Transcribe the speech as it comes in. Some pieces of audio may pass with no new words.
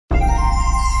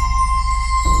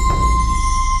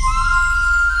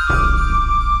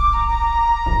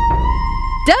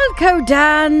Delco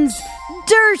Dan's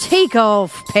Dirty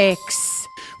Golf Picks.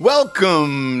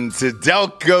 Welcome to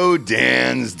Delco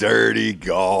Dan's Dirty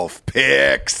Golf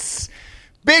Picks.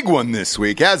 Big one this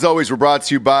week. As always, we're brought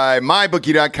to you by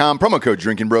MyBookie.com. Promo code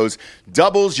Drinking Bros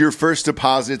doubles your first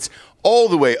deposits all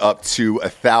the way up to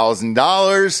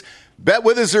 $1,000. Bet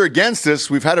with us or against us.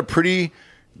 We've had a pretty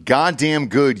goddamn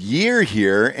good year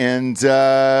here, and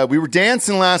we were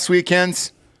dancing last weekend.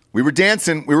 We were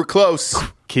dancing. We were close.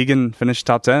 Keegan finished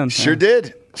top 10. Sure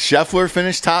did. Scheffler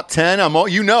finished top 10. I'm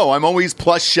always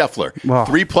plus Scheffler. Wow.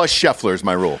 3 plus Scheffler is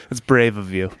my rule. It's brave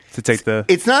of you to take the...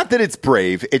 It's not that it's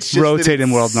brave. It's just rotating that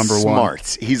it's world number one.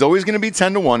 Smart. He's always going to be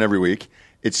 10-1 every week.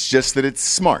 It's just that it's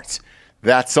smart.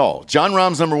 That's all. Jon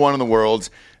Rahm's number 1 in the world.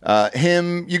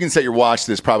 Him, you can set your watch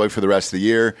to this probably for the rest of the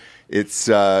year. It's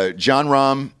Jon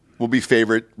Rahm will be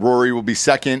favorite. Rory will be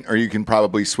second, or you can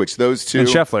probably switch those two. And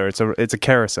Scheffler, it's a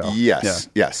carousel.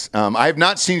 Yes. I have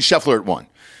not seen Scheffler at 1.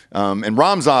 And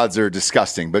Rahm's odds are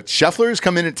disgusting, but Scheffler has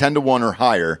come in at 10-1 or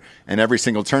higher in every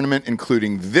single tournament,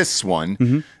 including this one.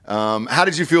 Mm-hmm. How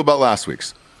did you feel about last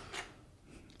week's?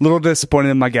 A little disappointed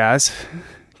in my guys.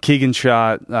 Keegan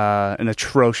shot an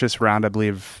atrocious round, I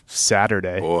believe,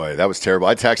 Saturday. Boy, that was terrible.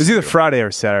 I texted It was either you. Friday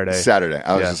or Saturday. Saturday.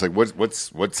 I was just like,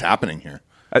 what's happening here?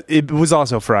 It was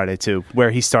also Friday, too, where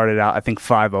he started out, I think,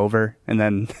 5 over, and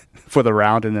then for the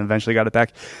round, and then eventually got it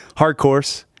back. Hard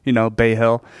course, Bay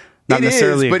Hill. Not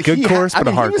necessarily a good course, but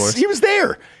a hard course. He was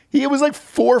there. He was like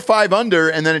 4 or 5 under,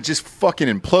 and then it just fucking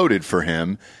imploded for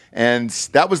him. And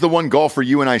that was the one golfer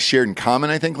you and I shared in common,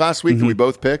 I think, last week that we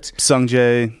both picked. Sung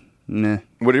Jae, meh.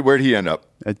 Where'd he end up?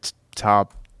 It's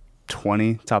top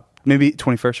 20, maybe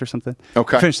 21st or something.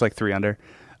 Okay. Finished like 3 under.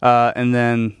 And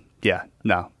then,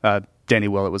 Danny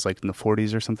Willett was like in the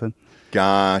 40s or something.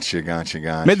 Gotcha.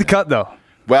 Made the cut, though.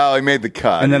 Well, he made the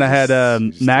cut. And then I had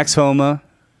Max Homa,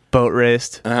 boat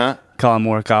raced. Uh-huh. Colin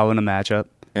Morikawa in a matchup.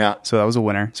 Yeah. So that was a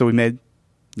winner. So we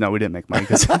didn't make money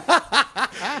because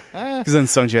then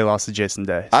Sung Jae lost to Jason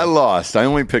Day. So. I lost. I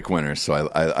only pick winners, so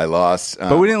I lost.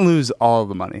 But we didn't lose all of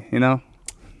the money,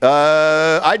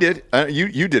 I did.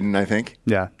 You didn't, I think.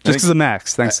 Yeah, just because of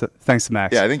Max. Thanks to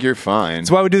Max. Yeah, I think you're fine.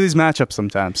 That's why we do these matchups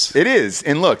sometimes. It is.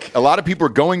 And look, a lot of people are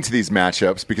going to these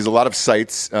matchups because a lot of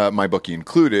sites, MyBookie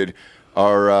included,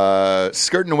 are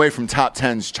skirting away from top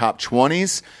 10s, top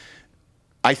 20s.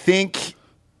 I think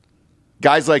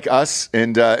guys like us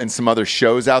and some other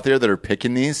shows out there that are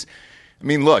picking these, I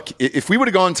mean, look, if we would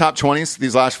have gone top 20s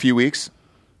these last few weeks,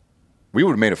 we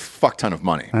would have made a fuck ton of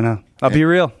money. I know. I'll be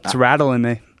real. It's rattling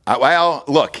me. Well,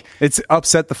 look. It's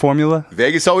upset the formula.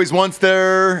 Vegas always wants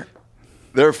their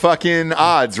fucking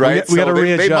odds, right? We got to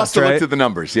readjust, they must have right? looked at the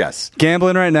numbers, yes.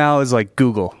 Gambling right now is like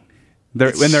Google.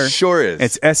 Sure is.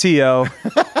 It's SEO,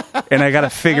 and I got to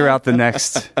figure out the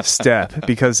next step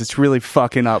because it's really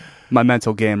fucking up my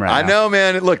mental game right now. I know,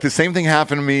 man. Look, the same thing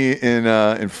happened to me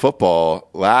in football.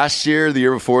 Last year, the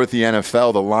year before with the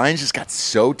NFL, the lines just got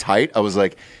so tight. I was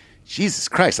like, Jesus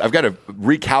Christ, I've got to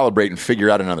recalibrate and figure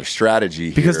out another strategy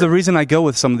here. Because the reason I go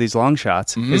with some of these long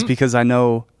shots is because I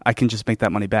know I can just make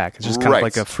that money back. It's just kind of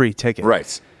like a free ticket.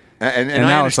 Right. And I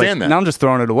now understand that. Now I'm just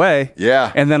throwing it away.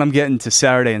 Yeah. And then I'm getting to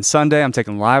Saturday and Sunday. I'm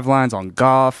taking live lines on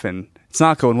golf, and it's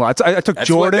not going well. I took That's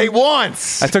Jordan. What they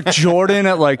want. I took Jordan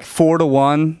at like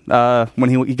 4-1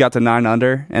 when he got to 9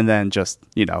 under, and then just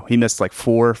he missed like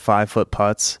 4 5-foot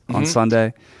putts on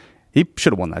Sunday. He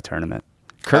should have won that tournament.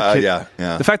 Yeah.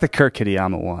 The fact that Kurt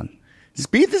Kitayama won.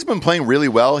 Spieth has been playing really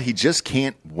well. He just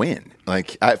can't win.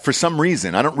 Like, for some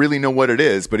reason. I don't really know what it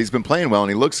is, but he's been playing well and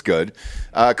he looks good.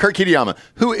 Kurt Kitayama,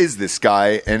 who is this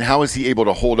guy and how is he able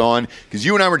to hold on? Because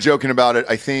you and I were joking about it,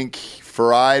 I think,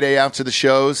 Friday after the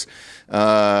shows,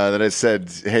 that I said,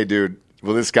 hey, dude,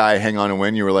 will this guy hang on and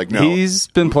win? You were like, no. He's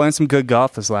been playing some good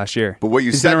golf this last year. But what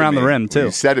you he's said been around to me, the rim, too. What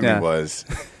you said to me was...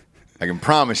 I can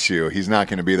promise you he's not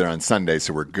going to be there on Sunday,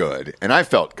 so we're good. And I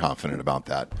felt confident about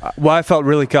that. Well, I felt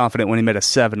really confident when he made a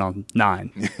 7 on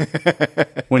 9.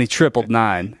 When he tripled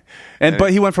 9.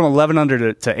 But he went from 11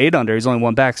 under to 8 under. He's only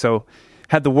 1 back, so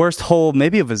had the worst hole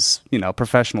maybe of his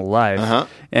professional life.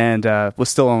 And was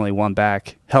still only 1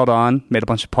 back. Held on, made a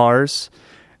bunch of pars.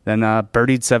 Then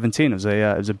birdied 17. It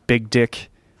was a big dick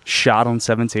shot on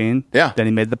 17. Yeah. Then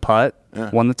he made the putt,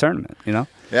 won the tournament,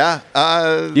 Yeah.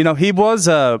 He was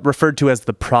referred to as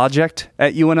the project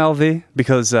at UNLV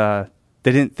because they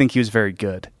didn't think he was very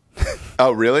good.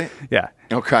 Oh, really? Yeah.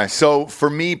 Okay. So for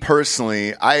me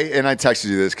personally, I texted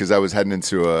you this because I was heading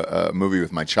into a movie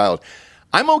with my child.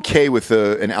 I'm okay with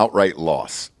an outright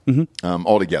loss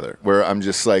altogether, where I'm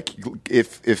just like,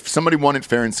 if somebody won it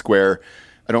fair and square,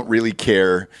 I don't really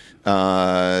care.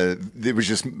 It was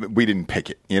just we didn't pick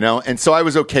it, and so I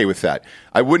was okay with that.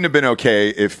 I wouldn't have been okay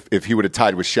if he would have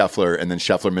tied with Scheffler and then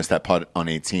Scheffler missed that putt on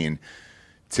 18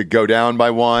 to go down by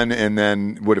one and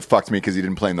then would have fucked me because he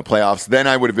didn't play in the playoffs. Then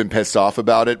I would have been pissed off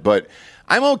about it, but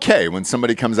I'm okay when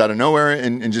somebody comes out of nowhere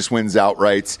and just wins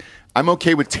outright. I'm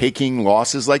okay with taking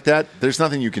losses like that. There's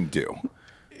nothing you can do.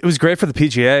 It was great for the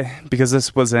PGA because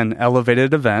this was an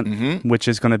elevated event, which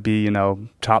is going to be,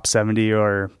 top 70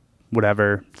 or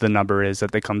whatever the number is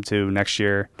that they come to next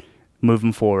year,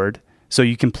 moving forward. So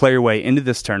you can play your way into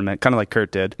this tournament, kind of like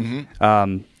Kurt did,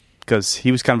 because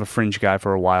he was kind of a fringe guy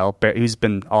for a while. He's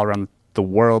been all around the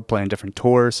world playing different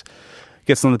tours.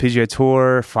 Gets on the PGA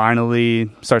Tour, finally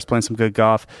starts playing some good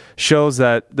golf. Shows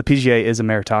that the PGA is a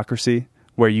meritocracy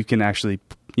where you can actually,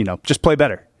 just play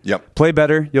better. Yep. Play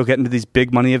better, you'll get into these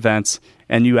big money events,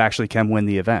 and you actually can win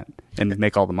the event and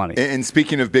make all the money. And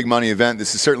speaking of big money event,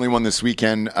 this is certainly one this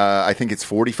weekend. I think it's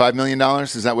 $45 million.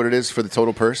 Is that what it is for the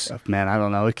total purse? Man, I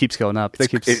don't know. It keeps going up.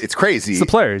 It's crazy. It's the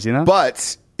players,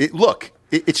 But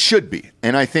it should be.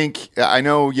 And I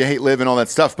know you hate Liv and all that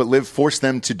stuff, but Liv forced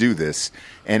them to do this.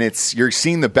 And you're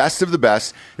seeing the best of the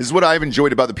best. This is what I've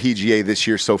enjoyed about the PGA this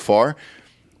year so far.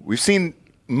 We've seen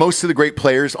most of the great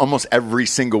players almost every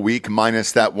single week,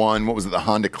 minus that one, what was it, the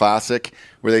Honda Classic,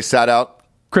 where they sat out?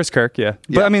 Chris Kirk, yeah.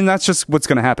 But, that's just what's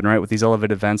going to happen, right? With these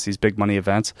elevated events, these big money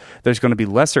events, there's going to be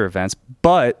lesser events,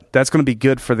 but that's going to be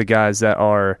good for the guys that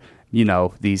are,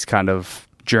 these kind of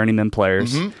journeyman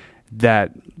players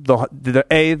that,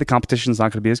 the competition's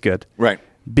not going to be as good. Right.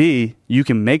 B, you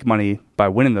can make money by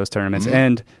winning those tournaments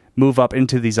and move up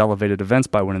into these elevated events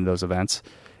by winning those events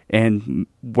and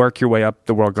work your way up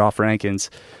the world golf rankings.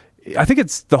 I think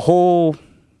it's the whole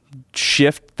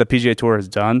shift the PGA Tour has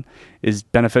done is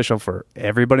beneficial for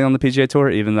everybody on the PGA Tour,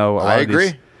 even though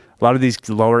a lot of these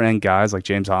lower end guys like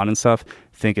James Hahn and stuff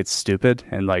think it's stupid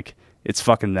and like it's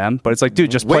fucking them. But it's like,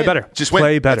 dude, just play better. Just win.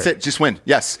 Play better. That's it. Just win.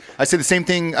 Yes. I say the same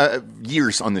thing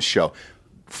years on this show.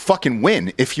 Fucking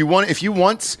win. If you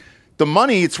want the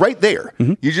money, it's right there.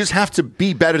 You just have to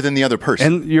be better than the other person.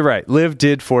 And you're right. Liv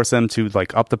did force them to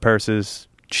like up the purses,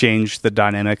 change the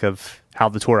dynamic of how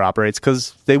the tour operates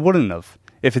because they wouldn't have.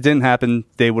 If it didn't happen,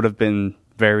 they would have been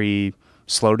very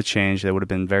slow to change. They would have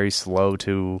been very slow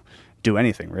to do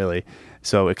anything, really.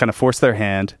 So it kind of forced their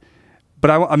hand. But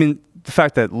I mean, the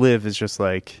fact that Liv is just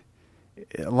like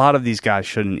a lot of these guys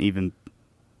shouldn't even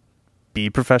be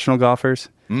professional golfers,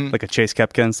 like a Chase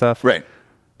Koepka and stuff. Right.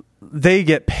 They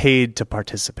get paid to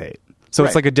participate. So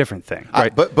it's like a different thing,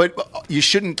 right? But you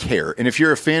shouldn't care. And if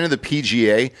you're a fan of the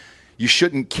PGA, you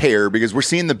shouldn't care because we're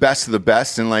seeing the best of the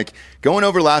best. And like going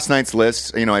over last night's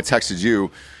list, I texted you.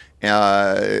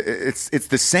 It's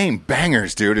the same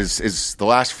bangers, dude, as the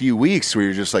last few weeks where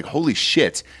you're just like, holy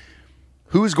shit,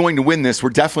 who's going to win this? We're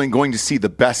definitely going to see the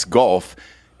best golf.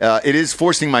 It is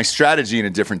forcing my strategy in a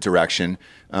different direction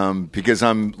because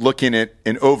I'm looking at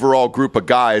an overall group of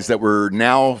guys that we're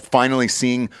now finally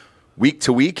seeing week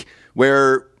to week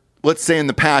where, let's say in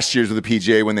the past years of the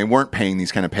PGA when they weren't paying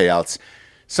these kind of payouts,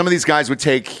 some of these guys would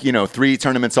take, 3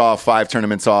 tournaments off, 5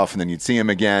 tournaments off, and then you'd see them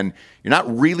again. You're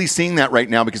not really seeing that right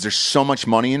now because there's so much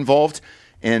money involved.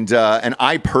 And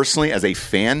I personally, as a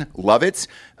fan, love it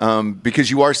because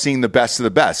you are seeing the best of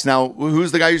the best. Now,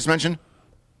 who's the guy you just mentioned?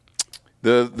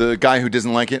 The guy who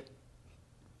doesn't like it?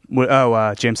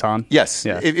 James Hahn. Yes.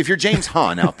 Yeah. If you're James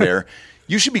Hahn out there,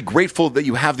 you should be grateful that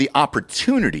you have the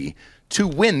opportunity to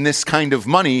win this kind of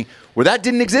money where that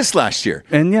didn't exist last year.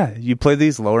 And yeah, you play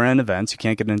these lower end events. You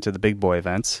can't get into the big boy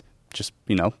events. Just,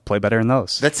 play better in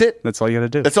those. That's it. That's all you got to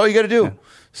do. That's all you got to do. Yeah.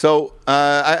 So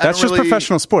that's just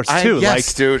professional sports too.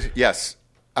 Yes, dude. Yes.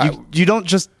 You don't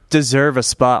just deserve a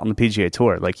spot on the PGA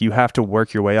Tour. Like you have to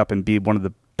work your way up and be one of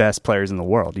the best players in the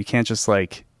world. You can't just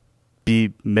like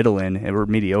be middling or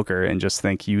mediocre and just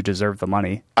think you deserve the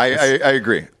money. I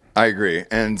agree.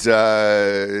 And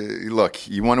look,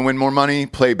 you want to win more money,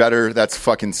 play better. That's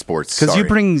fucking sports. Because you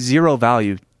bring zero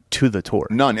value to the tour.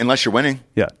 None, unless you're winning.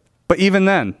 Yeah. But even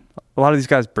then, a lot of these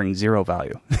guys bring zero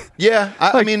value. Yeah.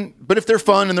 I mean, but if they're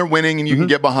fun and they're winning and you can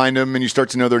get behind them and you start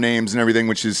to know their names and everything,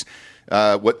 which is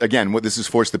what this has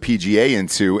forced the PGA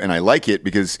into. And I like it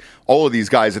because all of these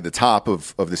guys at the top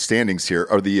of the standings here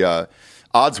are the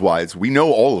odds-wise. We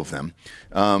know all of them.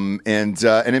 And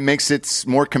it makes it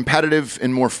more competitive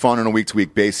and more fun on a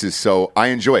week-to-week basis. So I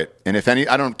enjoy it. And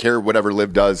I don't care whatever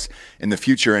Liv does in the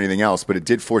future or anything else, but it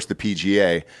did force the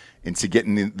PGA into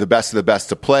getting the best of the best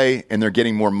to play, and they're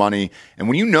getting more money. And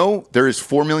when there is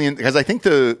 $4 million, because I think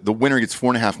the winner gets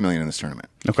 $4.5 million in this tournament.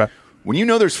 Okay. When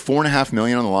there's $4.5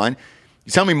 million on the line,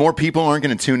 You tell me more people aren't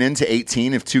going to tune in to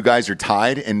 18 if two guys are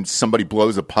tied and somebody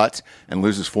blows a putt and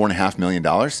loses $4.5 million?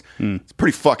 It's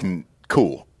pretty fucking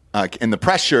cool. And the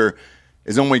pressure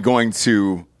is only going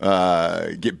to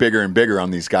get bigger and bigger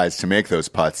on these guys to make those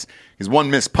putts. Because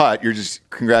one missed putt,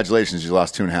 congratulations, you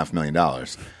lost $2.5 million.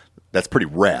 That's pretty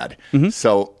rad.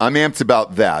 So I'm amped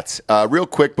about that. Real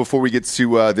quick before we get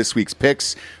to this week's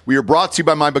picks, we are brought to you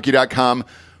by MyBookie.com.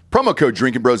 Promo code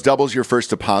Drinking Bros doubles your first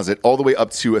deposit all the way up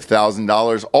to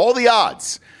 $1,000. All the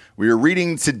odds we are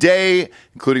reading today,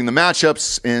 including the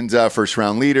matchups and first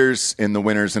round leaders and the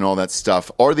winners and all that stuff,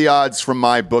 are the odds from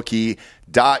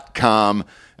MyBookie.com.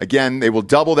 Again, they will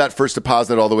double that first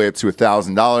deposit all the way up to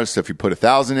 $1,000. So if you put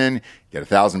 $1,000 in, you get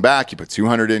 $1,000 back. You put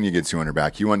 $200 in, you get $200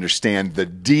 back. You understand the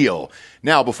deal.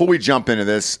 Now, before we jump into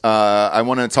this, I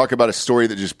want to talk about a story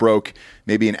that just broke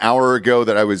maybe an hour ago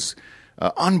that I was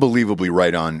unbelievably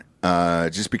right on,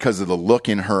 just because of the look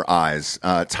in her eyes.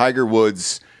 Tiger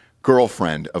Woods'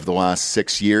 girlfriend of the last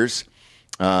 6 years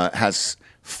has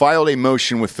filed a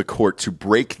motion with the court to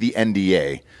break the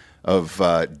NDA of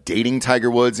dating Tiger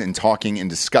Woods and talking and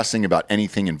discussing about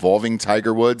anything involving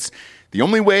Tiger Woods. The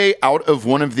only way out of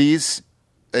one of these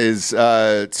is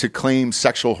to claim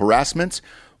sexual harassment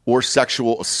or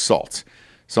sexual assault.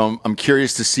 So I'm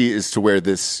curious to see as to where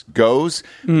this goes.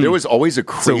 There was always a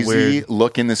crazy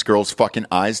look in this girl's fucking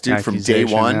eyes, dude, from day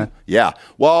one. Yeah.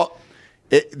 Well,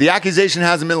 the accusation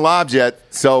hasn't been lobbed yet.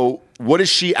 So what is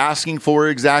she asking for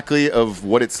exactly of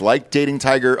what it's like dating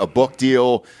Tiger, a book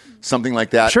deal, something like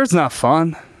that? Sure, it's not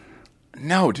fun.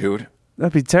 No, dude.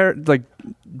 That'd be terrible. Like,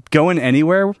 going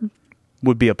anywhere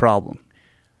would be a problem.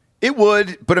 It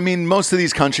would, but I mean, most of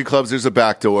these country clubs, there's a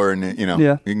back door, and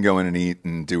you can go in and eat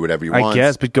and do whatever you want. I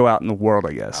guess, but go out in the world,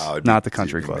 I guess, not the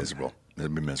country club. Miserable.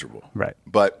 It'd be miserable, right?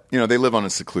 But they live on a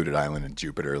secluded island in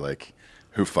Jupiter. Like,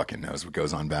 who fucking knows what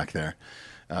goes on back there?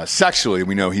 Sexually,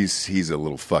 we know he's a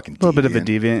little fucking deviant. A little bit of a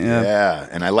deviant, yeah. Yeah,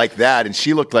 and I like that. And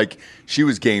she looked like she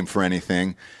was game for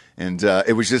anything. And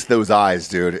it was just those eyes,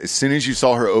 dude. As soon as you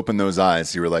saw her open those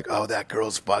eyes, you were like, oh, that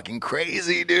girl's fucking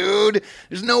crazy, dude.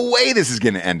 There's no way this is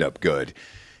going to end up good.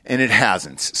 And it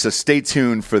hasn't. So stay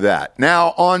tuned for that.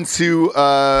 Now, on to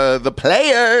the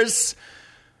players.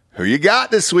 Who you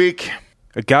got this week?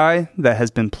 A guy that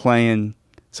has been playing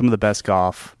some of the best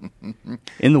golf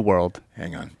in the world.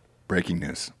 Hang on. Breaking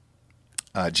news.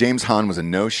 James Hahn was a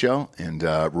no-show, and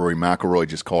Rory McIlroy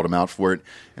just called him out for it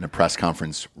in a press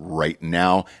conference right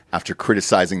now after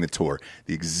criticizing the tour.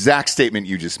 The exact statement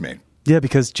you just made. Yeah,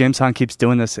 because James Hahn keeps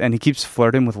doing this, and he keeps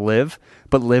flirting with Liv,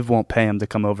 but Liv won't pay him to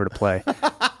come over to play.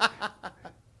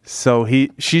 So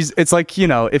it's like,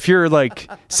 if your like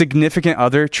significant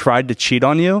other tried to cheat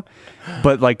on you,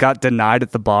 but like got denied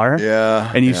at the bar,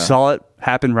 and you saw it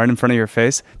happen right in front of your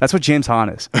face, that's what James Hahn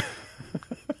is.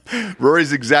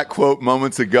 Rory's exact quote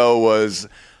moments ago was,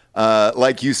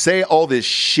 like, you say all this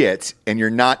shit and you're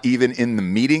not even in the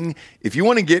meeting. If you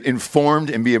want to get informed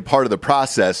and be a part of the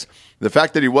process, the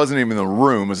fact that he wasn't even in the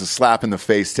room was a slap in the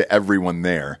face to everyone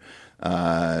there.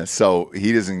 So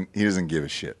he doesn't give a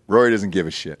shit. Rory doesn't give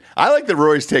a shit. I like that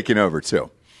Rory's taking over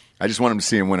too. I just want him to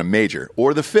see him win a major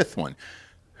or the fifth one.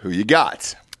 Who you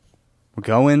got? We're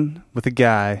going with a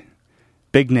guy,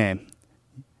 big name.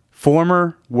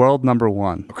 Former world number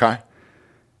one. Okay.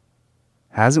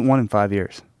 Hasn't won in 5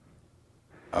 years.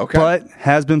 Okay. But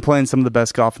has been playing some of the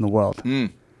best golf in the world. I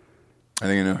think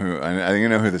I know who. I think I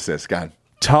know who this is. God.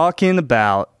 Talking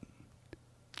about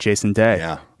Jason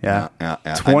Day. Yeah.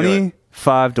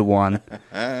 25-1.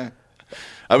 I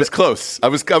was close. I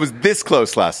was this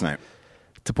close last night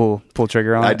to pull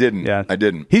trigger on. I didn't. Yeah, I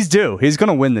didn't. He's due. He's going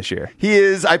to win this year. He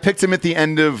is. I picked him at the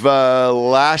end of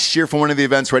last year for one of the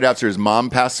events right after his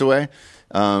mom passed away.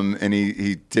 And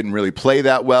he didn't really play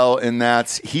that well in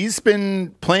that. He's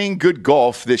been playing good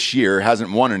golf this year,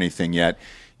 hasn't won anything yet.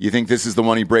 You think this is the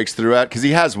one he breaks through at? Because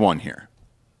he has won here.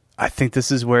 I think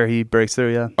this is where he breaks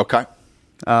through, yeah. Okay.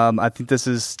 I think this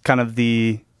is kind of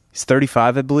he's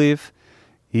 35, I believe.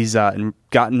 He's gotten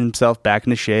himself back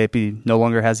into shape. He no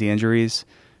longer has the injuries,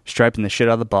 striping the shit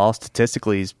out of the ball.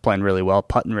 Statistically, he's playing really well,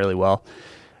 putting really well.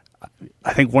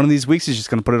 I think one of these weeks he's just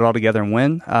going to put it all together and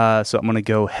win. So I'm going to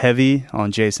go heavy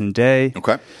on Jason Day.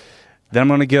 Okay. Then I'm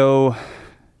going to go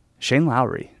Shane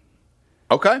Lowry.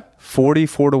 Okay.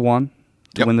 44-1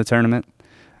 to win the tournament.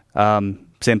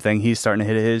 Same thing. He's starting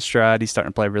to hit his stride. He's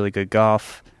starting to play really good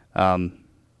golf.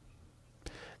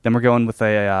 Then we're going with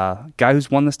a guy who's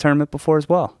won this tournament before as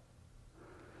well.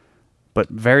 But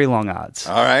very long odds.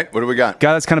 All right. What do we got?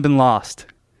 Guy that's kind of been lost.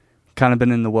 Kind of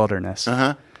been in the wilderness.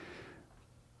 Uh-huh.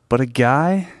 But a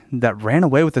guy that ran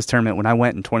away with this tournament when I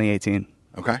went in 2018.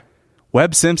 Okay.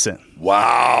 Webb Simpson,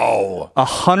 Wow.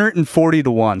 140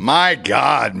 to 1. My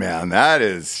God, man. That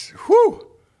is, whew.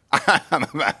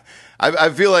 I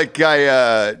feel like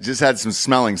I just had some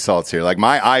smelling salts here. Like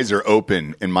my eyes are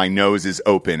open and my nose is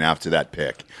open after that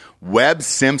pick. Webb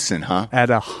Simpson, huh? At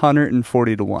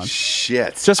 140 to 1.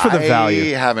 Shit. Just for the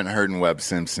value. I haven't heard Webb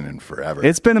Simpson in forever.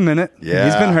 It's been a minute. Yeah.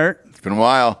 He's been hurt. It's been a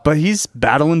while. But he's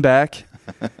battling back.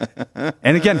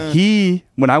 And again,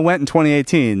 when I went in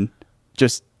 2018,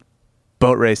 just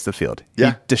boat raced the field.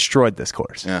 Yeah. He destroyed this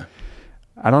course. Yeah.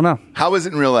 I don't know. How is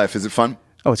it in real life? Is it fun?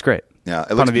 Oh, it's great. Yeah,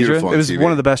 it looks Ponte Vedra. beautiful on It was TV. one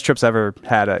of the best trips I ever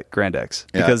had at Grand X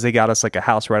Yeah. because they got us like a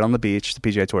house right on the beach. The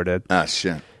PGA Tour did. Ah,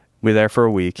 shit. We were there for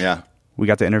a week. Yeah. We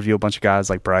got to interview a bunch of guys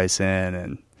like Bryson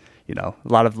and a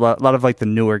lot of like the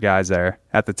newer guys there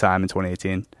at the time in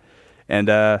 2018. And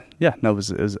it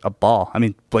was a ball. I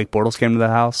mean, Blake Bortles came to the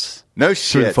house. No Threw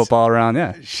shit. the football around.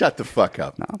 Yeah. Shut the fuck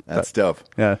up. That's dope.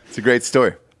 Yeah. It's a great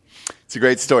story. It's a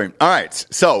great story. All right.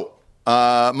 So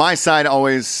my side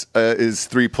always is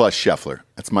 3+ Scheffler.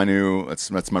 That's my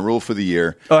that's my rule for the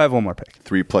year. Oh, I have one more pick.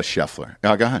 3+ Scheffler.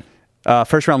 Oh, go ahead.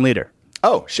 First round leader.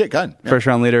 Oh, shit. Go ahead. Yeah. First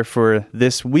round leader for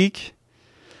this week.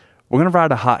 We're going to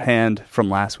ride a hot hand from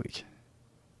last week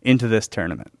into this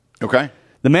tournament. Okay.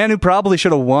 The man who probably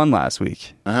should have won last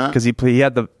week because he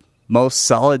had the most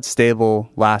solid, stable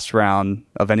last round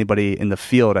of anybody in the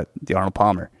field at the Arnold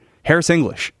Palmer. Harris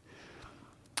English.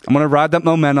 I'm going to ride that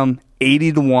momentum.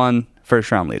 80 to 1 first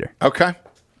round leader. Okay.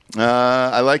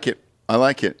 I like it.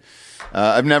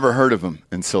 I've never heard of him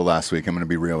until last week. I'm going to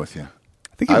be real with you.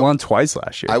 I think he won twice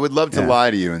last year. I would love to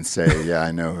lie to you and say, yeah,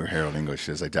 I know who Harold English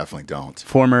is. I definitely don't.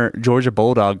 Former Georgia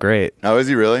Bulldog great. Oh, is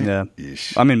he really? Yeah.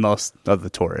 Yeesh. I mean, most of the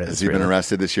tour is. Has he been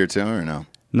arrested this year too, or no?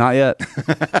 Not yet.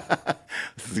 The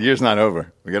year's not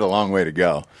over. We got a long way to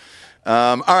go.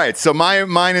 All right, so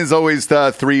mine is always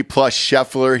the 3+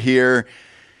 Scheffler here.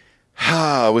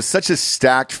 It was such a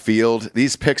stacked field.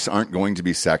 These picks aren't going to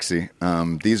be sexy.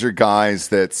 These are guys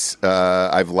that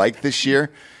I've liked this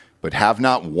year, but have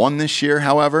not won this year,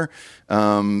 however.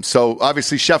 So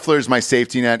obviously Scheffler is my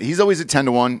safety net. He's always at 10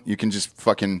 to 1. You can just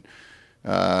fucking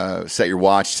set your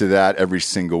watch to that every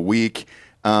single week.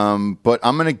 But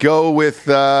I'm going to go with,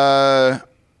 let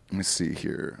me see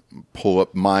here, pull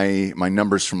up my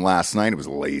numbers from last night. It was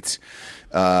late.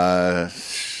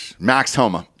 Max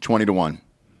Homa, 20 to 1.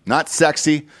 Not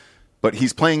sexy, but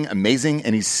he's playing amazing,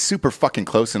 and he's super fucking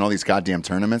close in all these goddamn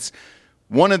tournaments.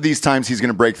 One of these times he's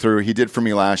going to break through. He did for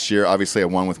me last year. Obviously, I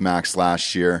won with Max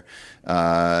last year.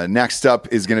 Next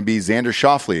up is going to be Xander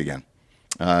Schauffele again.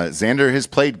 Xander has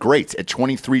played great at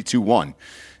 23 to 1.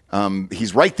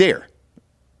 He's right there.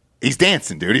 He's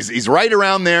dancing, dude. He's right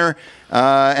around there.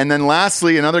 And then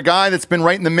lastly, another guy that's been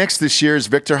right in the mix this year is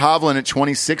Victor Hovland at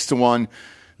 26 to 1.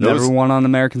 Never won on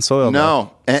American soil.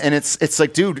 No. And it's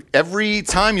like, dude, every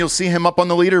time you'll see him up on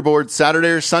the leaderboard Saturday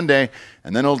or Sunday,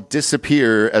 and then he'll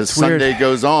disappear as Sunday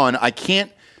goes on. I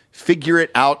can't figure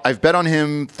it out. I've bet on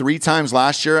him 3 times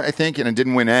last year, I think, and I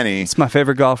didn't win any. It's my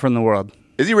favorite golfer in the world.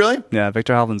 Is he really? Yeah,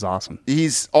 Victor Hovland's awesome.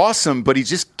 He's awesome, but he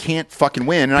just can't fucking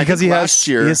win. And because I think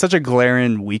he has such a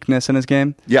glaring weakness in his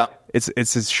game. Yeah.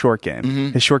 It's his short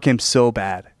game. His short game's so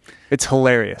bad. It's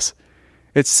hilarious.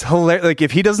 It's hilarious. Like,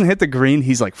 if he doesn't hit the green,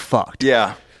 he's like fucked.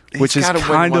 Yeah. Which is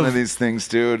kind one of these things,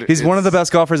 dude. He's one of the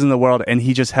best golfers in the world, and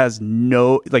he just has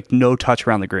no touch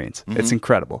around the greens. It's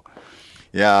incredible.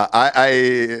 Yeah,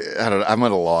 I don't know. I'm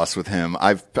at a loss with him.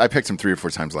 I picked him 3 or 4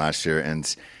 times last year,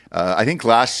 and I think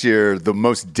last year the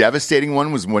most devastating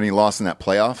one was when he lost in that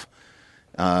playoff.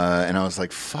 And I was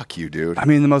like, fuck you, dude. I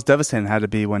mean, the most devastating had to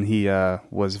be when he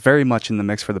was very much in the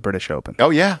mix for the British Open. Oh,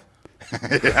 yeah.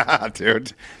 Yeah,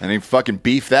 dude. And he fucking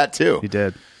beefed that, too. He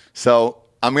did. So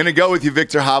I'm going to go with you,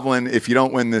 Victor Hovland. If you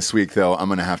don't win this week, though, I'm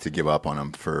going to have to give up on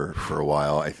him for a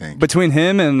while, I think. Between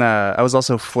him and I was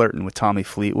also flirting with Tommy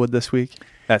Fleetwood this week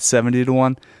at 70 to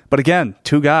 1. But again,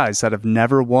 2 guys that have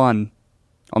never won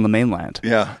on the mainland.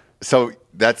 Yeah. So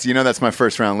that's my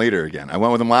first round leader again. I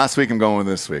went with him last week. I'm going with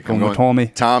this week. I'm going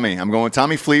with Tommy. I'm going with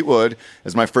Tommy Fleetwood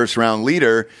as my first round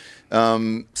leader.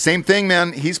 Same thing,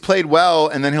 man. He's played well,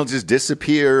 and then he'll just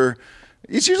disappear.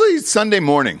 It's usually Sunday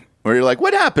morning where you're like,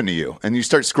 what happened to you? And you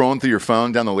start scrolling through your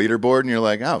phone down the leaderboard, and you're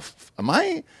like, oh,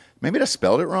 maybe I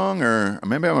spelled it wrong, or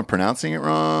maybe I'm pronouncing it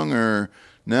wrong, or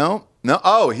no.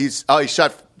 Oh, he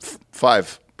shot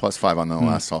 5 plus 5 on the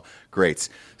last hole. Great.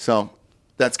 So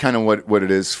that's kind of what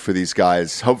it is for these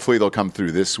guys. Hopefully they'll come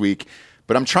through this week.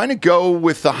 But I'm trying to go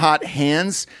with the hot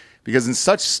hands because in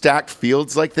such stacked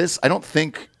fields like this, I don't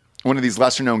think one of these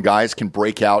lesser-known guys can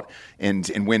break out and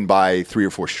win by 3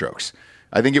 or 4 strokes.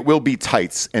 I think it will be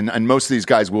tights, and most of these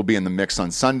guys will be in the mix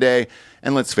on Sunday.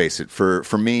 And let's face it,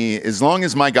 for me, as long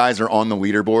as my guys are on the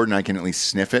leaderboard and I can at least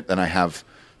sniff it, then I have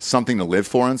something to live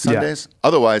for on Sundays. Yeah.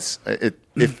 Otherwise,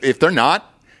 if they're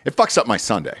not, it fucks up my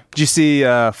Sunday. Did you see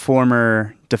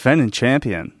former defending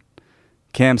champion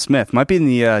Cam Smith might be in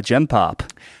the Gem Pop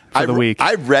for the week?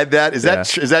 I read that. Is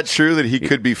that true that he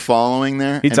could be following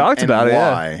there? He talked about it.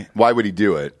 Why? Yeah. Why would he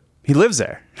do it? He lives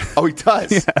there. Oh, he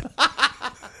does.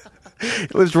 He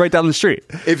lives right down the street.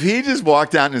 If he just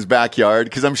walked out in his backyard,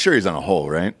 because I'm sure he's on a hole,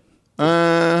 right?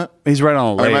 He's right on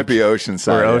a lake. Or it might be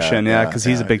Oceanside. Or Ocean, because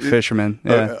he's a big fisherman.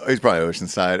 Yeah. He's probably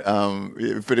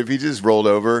Oceanside. But if he just rolled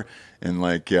over in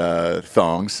like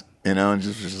thongs, and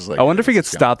just like, I wonder if he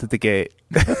gets stopped at the gate.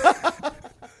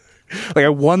 Like, I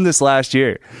won this last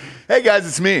year. Hey guys,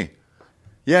 it's me.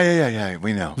 Yeah.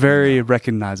 We know. Very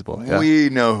recognizable. Yeah. We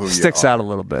know who you are. Sticks out a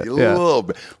little bit. A little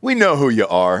bit. We know who you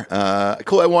are.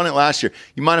 Cool. I won it last year.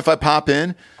 You mind if I pop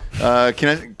in?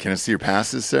 Can I see your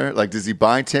passes, sir? Like, does he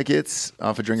buy tickets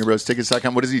off of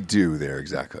DrinkingBrosTickets.com? What does he do there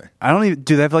exactly? I don't even.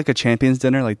 Do they have like a champions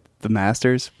dinner, like the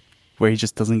Masters, where he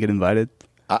just doesn't get invited?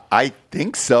 I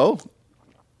think so.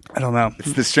 I don't know.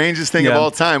 It's the strangest thing of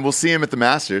all time. We'll see him at the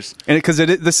Masters. And because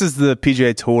this is the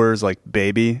PGA Tour's like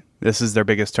baby. This is their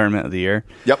biggest tournament of the year.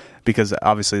 Yep. Because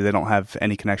obviously they don't have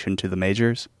any connection to the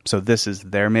majors. So this is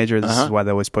their major. This is why they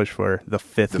always push for the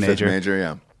fifth major. The fifth major,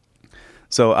 yeah.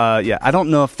 So, I don't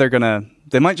know if they're going to...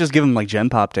 They might just give him like Gen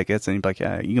Pop tickets and he'd be like,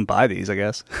 yeah, you can buy these, I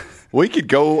guess. Well, he could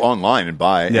go online and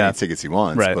buy any tickets he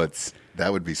wants. Right. But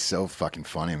that would be so fucking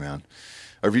funny, man.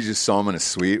 Or if you just saw him in a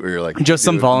suite where you're like... Just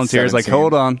some volunteers like,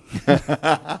 hold on.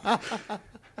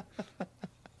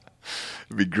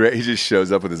 It'd be great. He just shows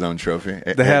up with his own trophy.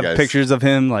 They have pictures of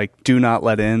him like, do not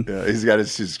let in. Yeah, he's got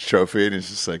his trophy and it's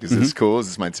just like, is this cool? Is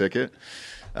this my ticket?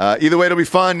 Either way, it'll be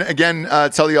fun. Again,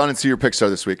 tell the audience who your picks are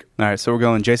this week. All right, so we're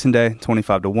going Jason Day,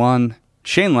 25-1.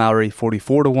 Shane Lowry,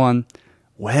 44-1.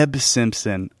 Webb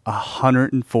Simpson,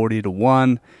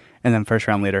 140-1. And then first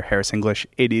round leader, Harris English,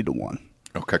 80-1.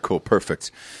 Okay, cool. Perfect.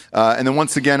 And then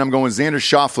once again, I'm going with Xander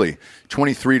Schauffele,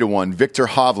 23-1. Victor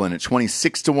Hovland at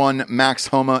 26-1. Max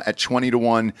Homa at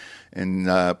 20-1.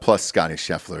 And plus Scotty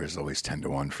Scheffler is always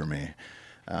 10-1 for me.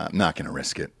 I'm not going to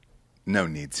risk it. No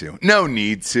need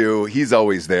to. He's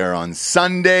always there on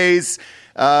Sundays.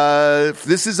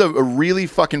 This is a really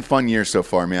fucking fun year so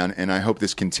far, man, and I hope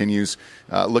this continues.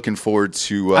 Looking forward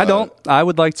to... I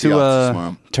would like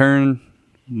to turn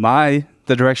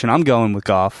the direction I'm going with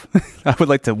golf. I would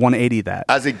like to 180 that.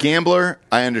 As a gambler,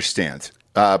 I understand.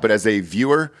 But as a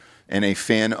viewer and a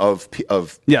fan of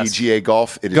PGA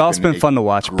golf, Golf's been fun to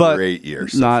watch, but great year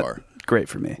so far. Great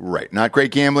for me. Right. Not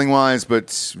great gambling-wise, but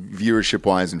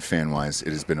viewership-wise and fan-wise,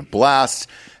 it has been a blast.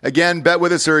 Again, bet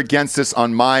with us or against us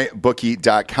on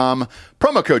mybookie.com.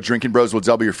 Promo code Drinking Bros will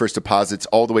double your first deposits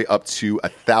all the way up to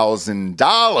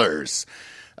 $1,000.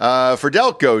 For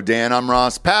Delco Dan, I'm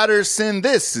Ross Patterson.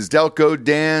 This is Delco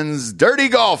Dan's Dirty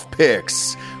Golf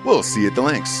Picks. We'll see you at the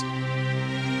links.